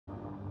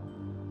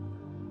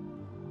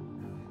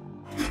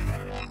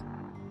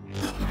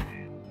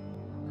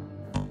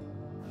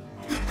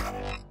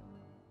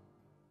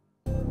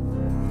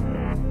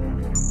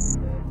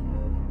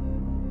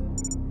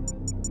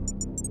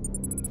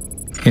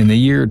In the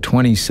year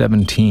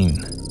 2017,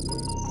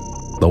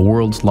 the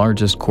world's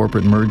largest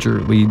corporate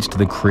merger leads to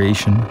the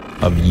creation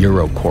of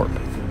Eurocorp.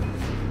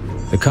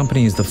 The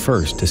company is the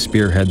first to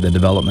spearhead the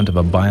development of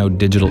a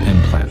biodigital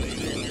implant,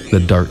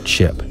 the DART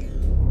chip.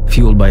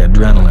 Fueled by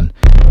adrenaline,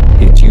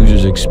 its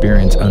users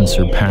experience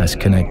unsurpassed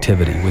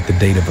connectivity with the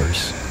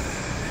dataverse,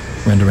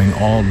 rendering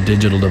all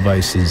digital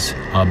devices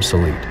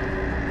obsolete.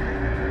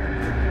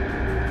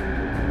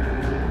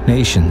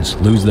 Nations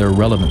lose their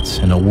relevance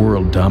in a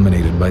world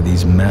dominated by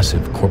these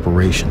massive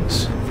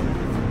corporations.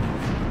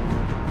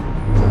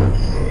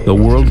 The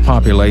world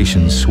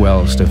population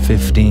swells to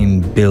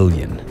 15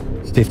 billion.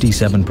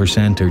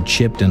 57% are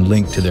chipped and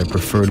linked to their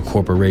preferred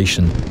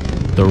corporation.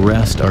 The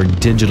rest are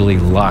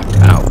digitally locked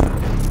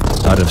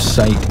out of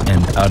sight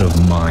and out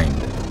of mind.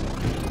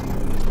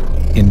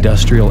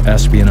 Industrial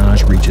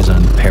espionage reaches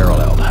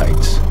unparalleled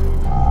heights.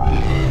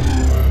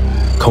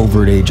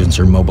 Covert agents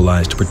are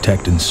mobilized to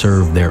protect and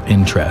serve their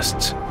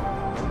interests.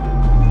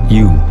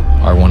 You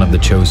are one of the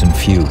chosen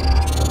few,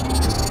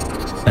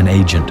 an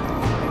agent.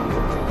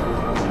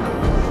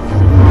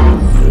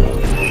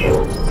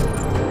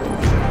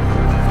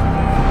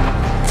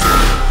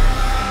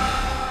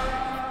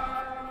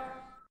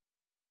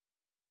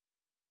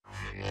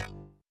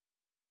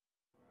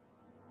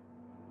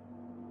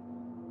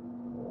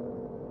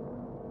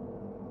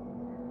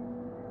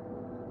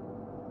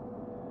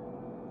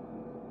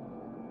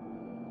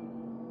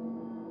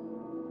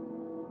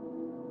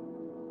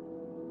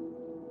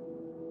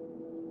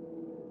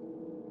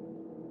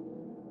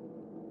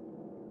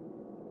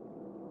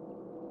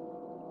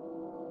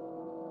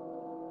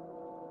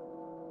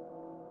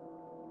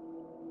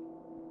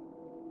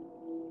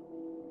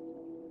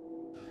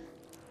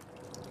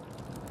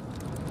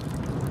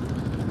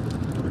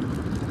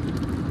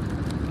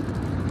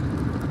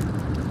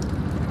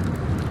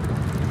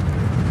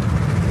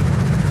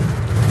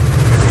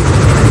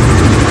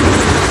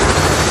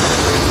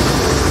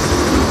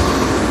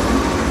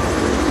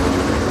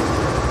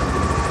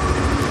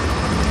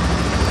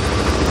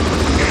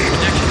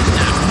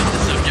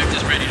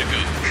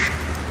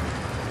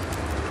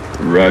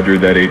 Roger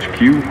that, HQ.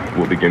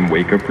 We'll begin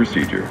wake-up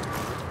procedure.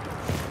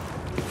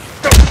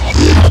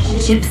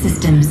 Ship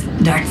systems,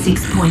 DART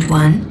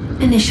 6.1,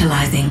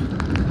 initializing.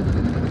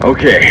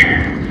 Okay,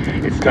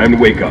 it's time to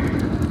wake up.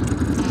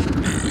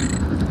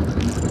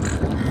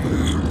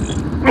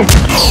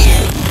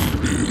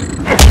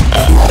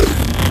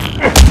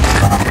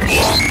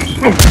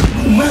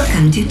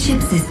 Welcome to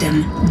chip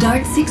system,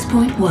 DART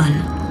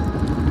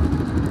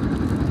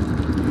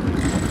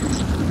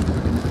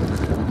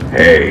 6.1.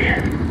 Hey.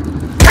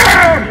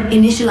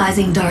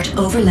 Initializing DART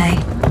overlay.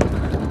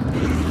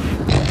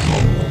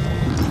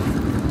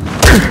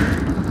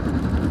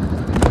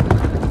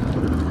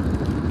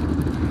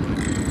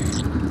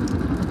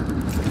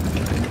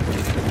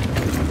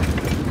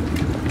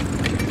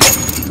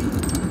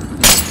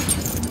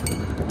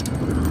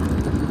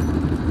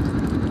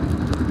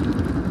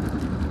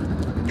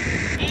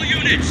 All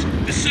units,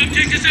 the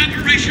subject is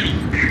operational.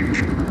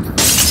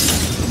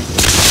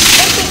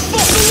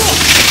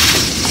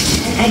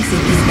 Exit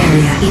this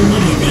area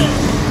immediately.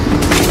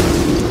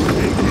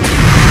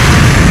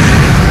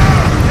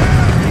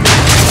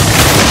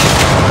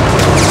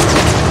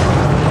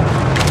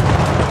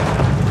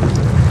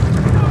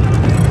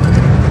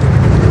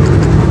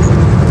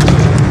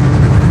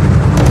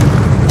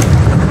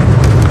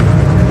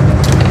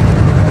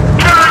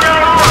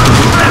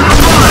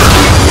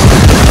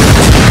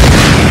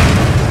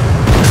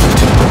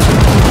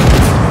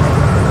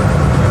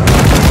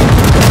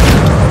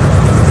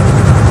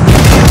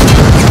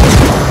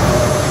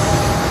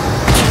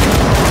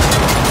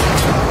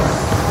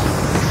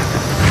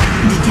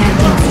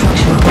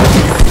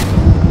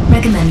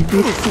 Recommend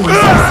brute force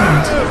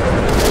assault.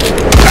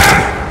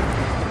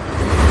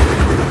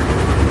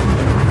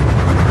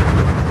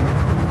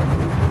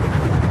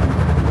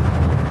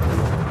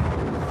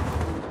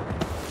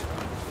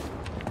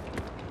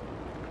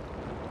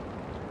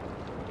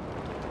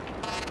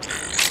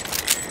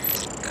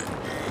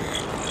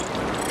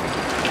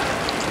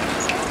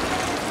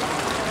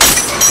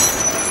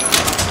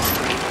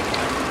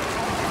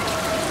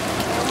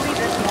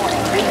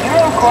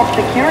 Eurocorp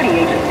security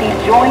agencies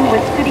joined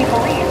with city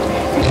police.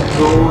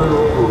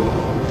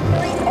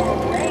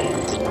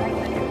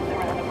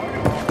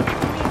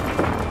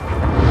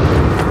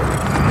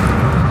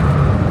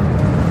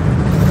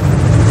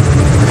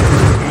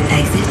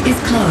 Exit is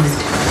closed.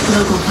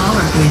 Local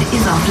power grid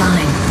is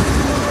offline.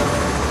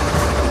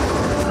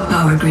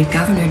 Power grid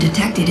governor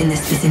detected in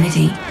this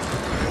vicinity.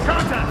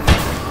 Contact!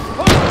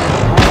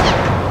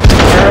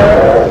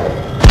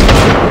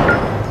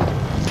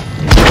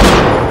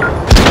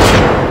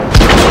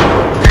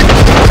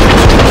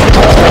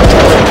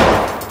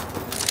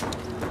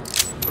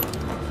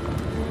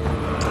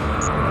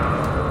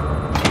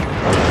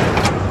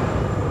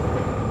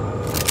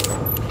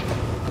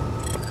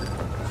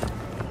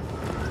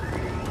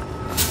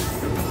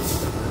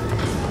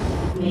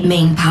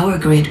 Main power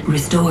grid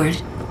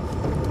restored.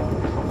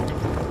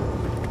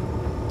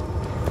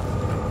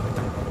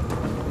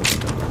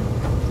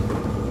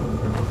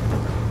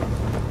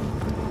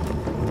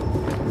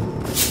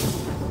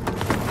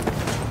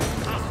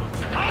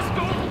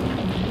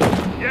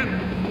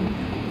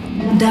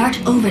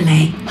 Dart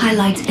overlay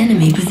highlights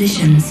enemy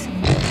positions.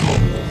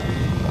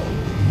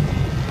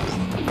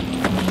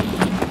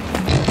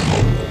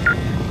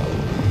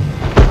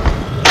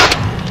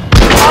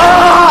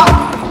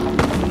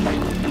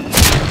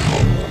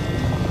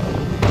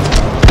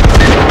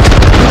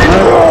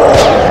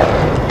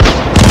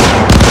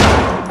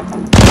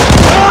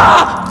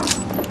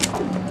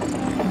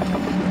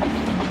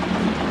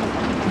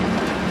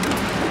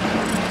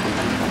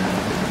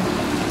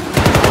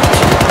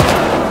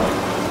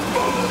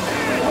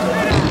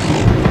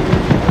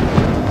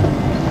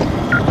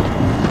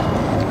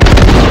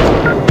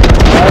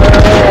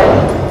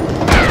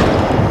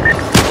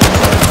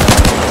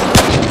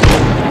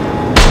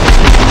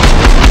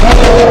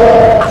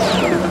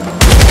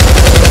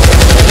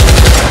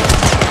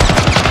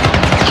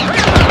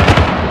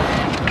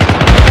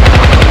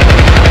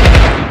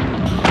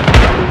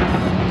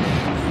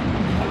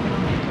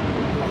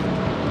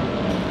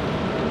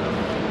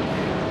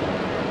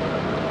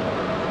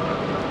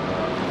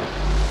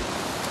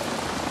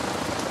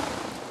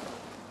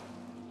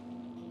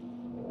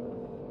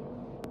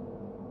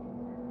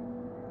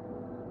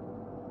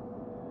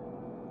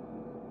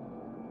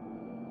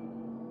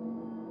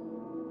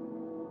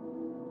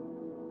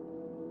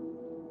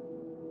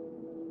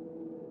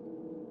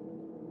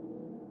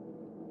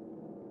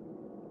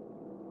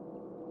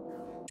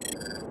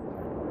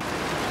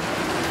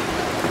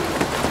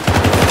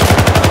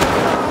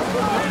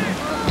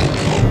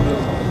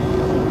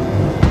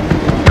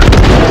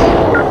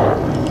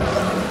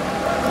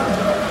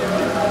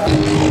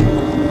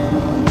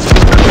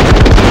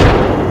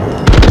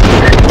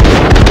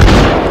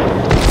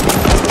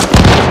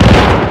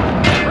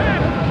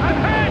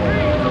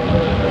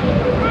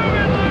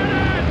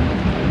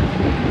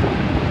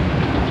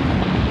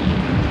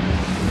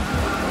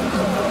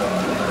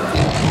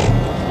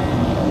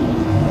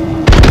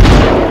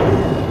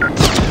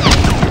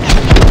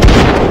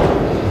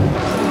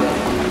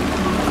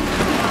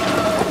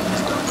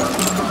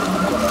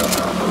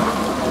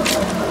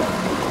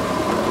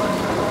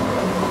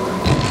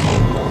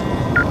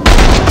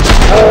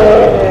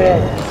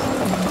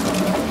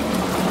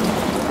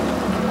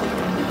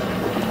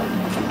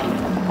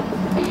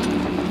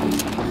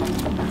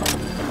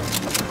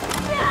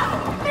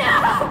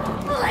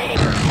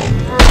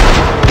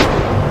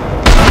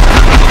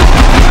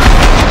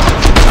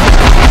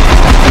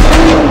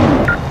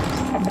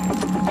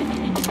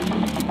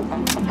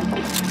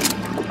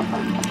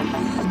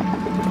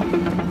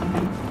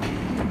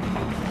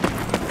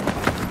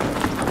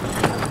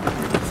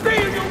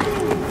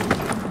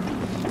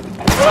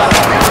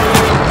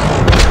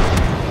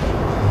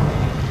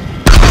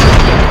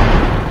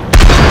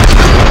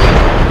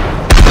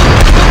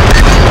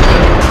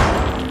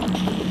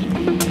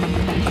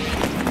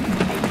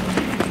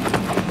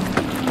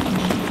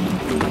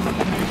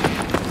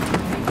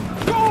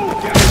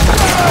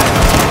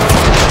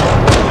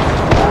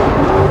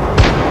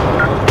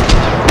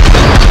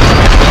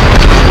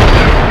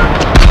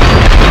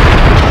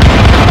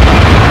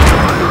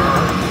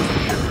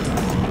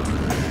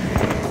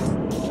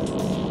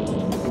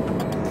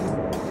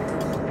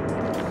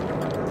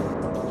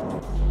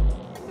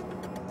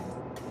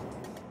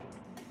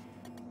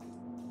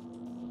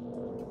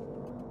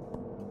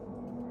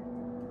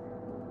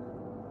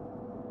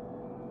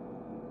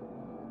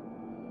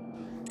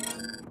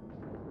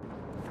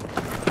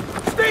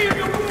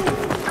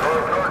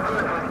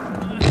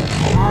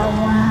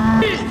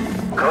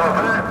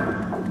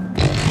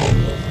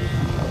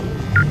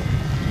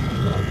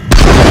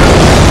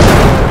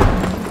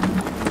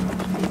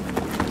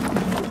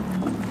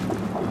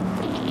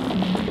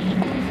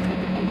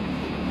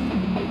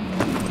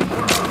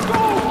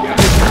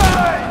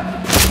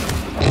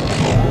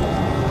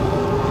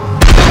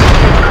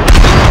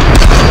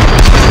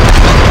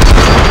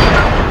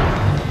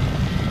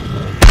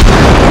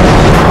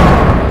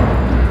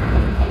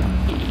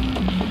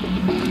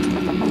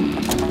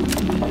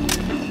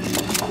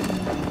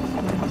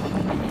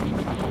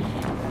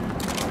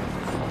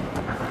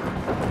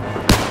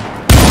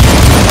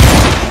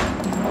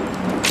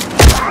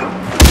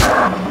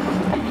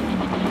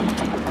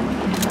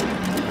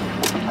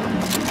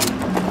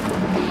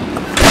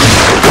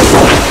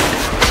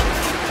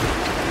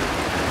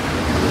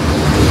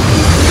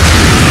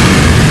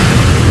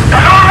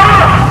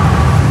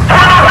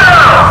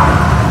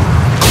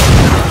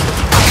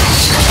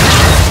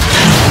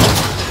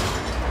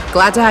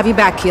 Glad to have you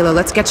back, Kilo.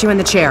 Let's get you in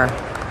the chair.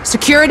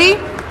 Security,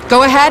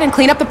 go ahead and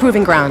clean up the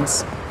proving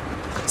grounds.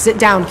 Sit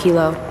down,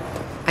 Kilo.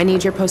 I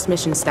need your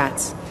post-mission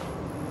stats.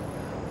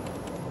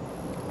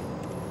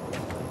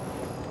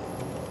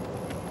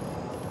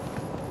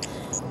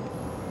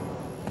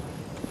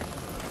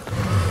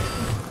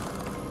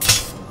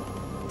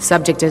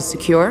 Subject is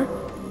secure.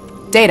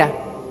 Data.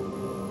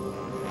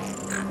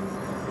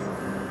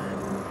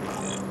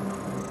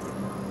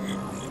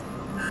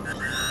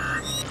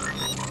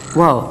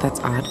 Whoa, that's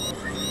odd.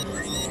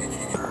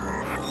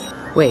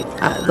 Wait,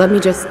 let me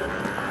just...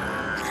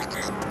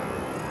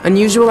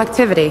 Unusual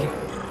activity.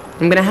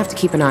 I'm gonna have to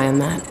keep an eye on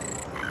that.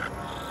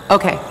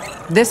 Okay,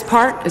 this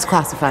part is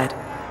classified.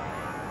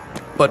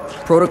 But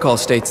protocol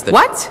states that...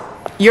 What?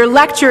 You're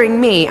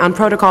lecturing me on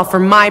protocol for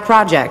my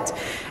project.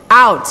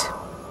 Out!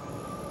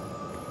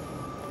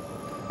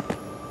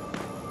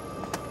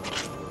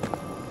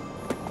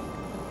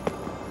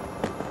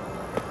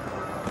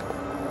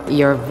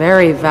 You're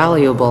very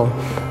valuable.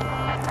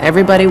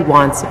 Everybody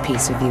wants a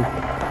piece of you.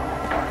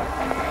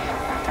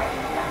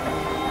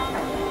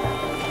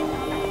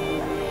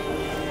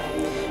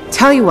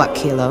 Tell you what,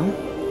 Kilo.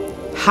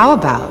 How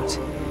about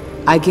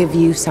I give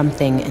you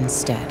something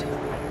instead?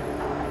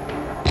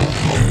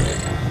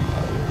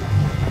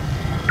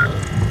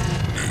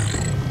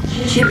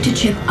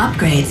 Chip-to-chip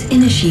upgrades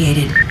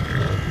initiated.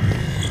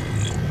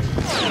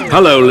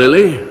 Hello,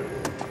 Lily.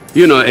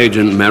 You know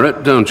Agent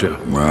Merritt, don't you?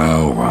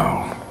 Wow,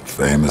 wow.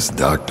 Famous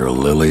Dr.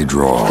 Lily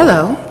Drawl.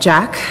 Hello,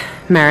 Jack.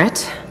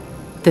 Merritt.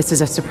 This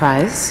is a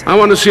surprise. I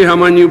want to see how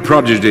my new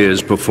prodigy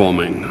is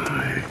performing.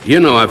 You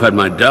know I've had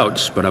my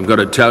doubts, but I've got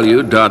to tell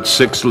you, Dart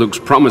 6 looks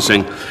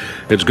promising.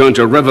 It's going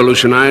to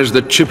revolutionize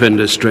the chip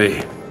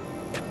industry.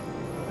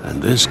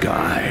 And this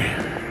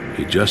guy,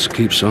 he just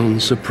keeps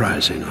on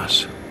surprising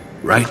us.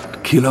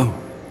 Right, Kilo?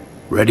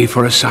 Ready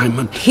for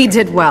assignment? He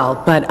did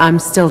well, but I'm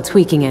still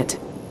tweaking it.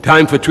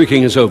 Time for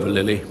tweaking is over,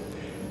 Lily.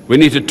 We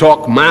need to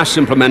talk mass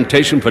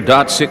implementation for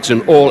Dart 6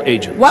 and all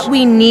agents. What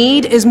we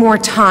need is more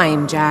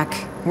time,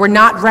 Jack. We're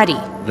not ready.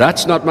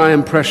 That's not my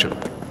impression.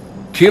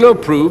 Kilo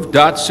proved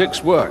Dart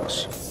 6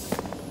 works.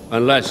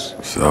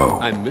 Unless So,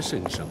 I'm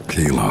missing something.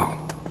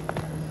 Kilo,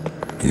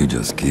 you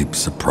just keep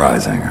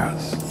surprising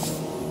us.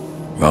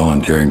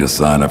 Volunteering to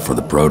sign up for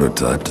the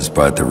prototype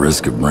despite the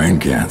risk of brain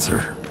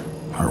cancer.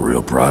 A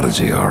real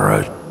prodigy, all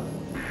right.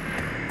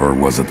 Or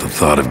was it the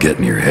thought of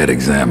getting your head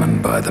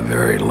examined by the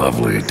very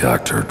lovely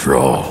Dr.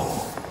 Droll?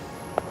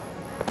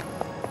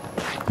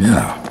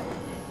 Yeah,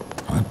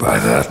 I'd buy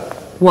that.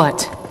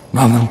 What?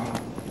 Nothing.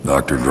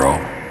 Dr. Droll.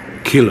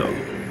 Kilo,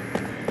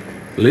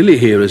 Lily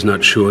here is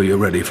not sure you're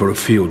ready for a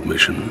field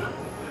mission.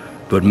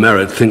 But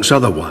Merritt thinks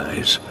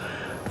otherwise.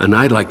 And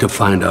I'd like to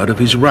find out if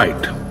he's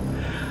right.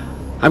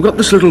 I've got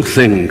this little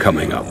thing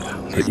coming up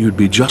that you'd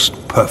be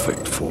just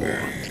perfect for.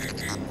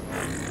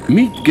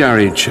 Meet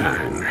Gary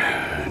Chang,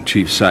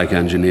 Chief Psych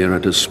Engineer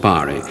at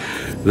Aspari.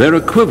 They're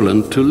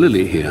equivalent to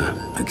Lily here.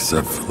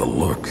 Except for the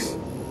looks.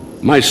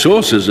 My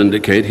sources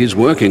indicate he's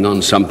working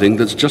on something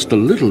that's just a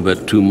little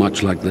bit too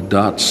much like the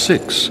Dart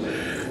 6.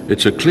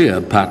 It's a clear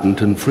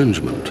patent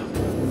infringement.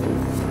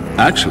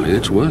 Actually,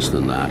 it's worse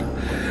than that.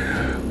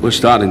 We're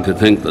starting to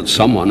think that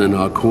someone in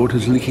our court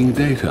is leaking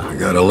data. I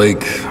got a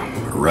leak.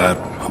 A rat.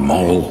 A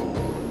mole.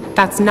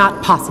 That's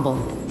not possible.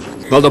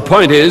 Well, the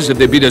point is, if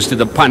they beat us to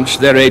the punch,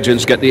 their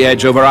agents get the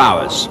edge over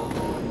ours.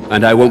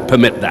 And I won't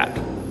permit that.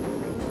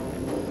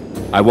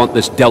 I want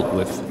this dealt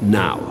with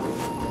now.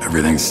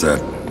 Everything's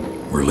set.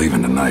 We're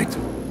leaving tonight.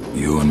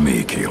 You and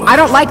me, Kilo. I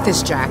don't like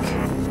this, Jack.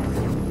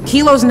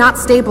 Kilo's not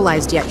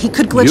stabilized yet. He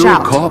could glitch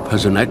out. Corp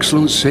has an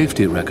excellent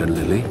safety record,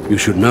 Lily. You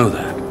should know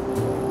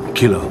that.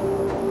 Kilo,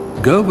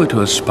 go over to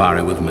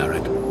Aspari with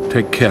Merritt.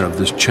 Take care of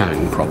this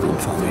Chang problem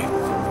for me.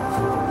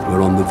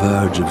 We're on the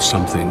verge of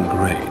something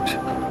great.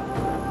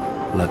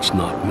 Let's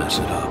not mess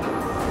it up.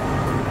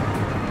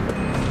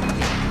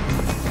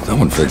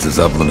 Someone fixes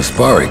up an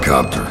Aspari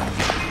copter.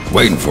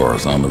 Waiting for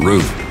us on the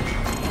roof.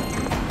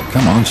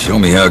 Come on, show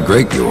me how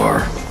great you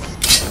are.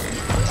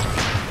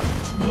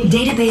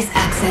 Database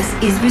access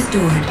is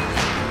restored.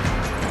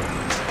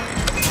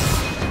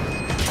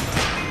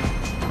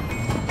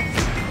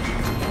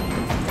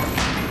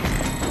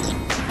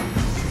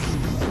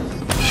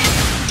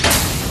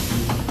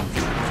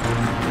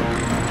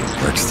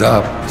 Next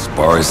stop,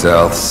 Aspari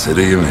South,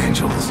 City of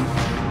Angels.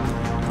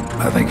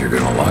 I think you're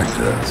gonna like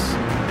this.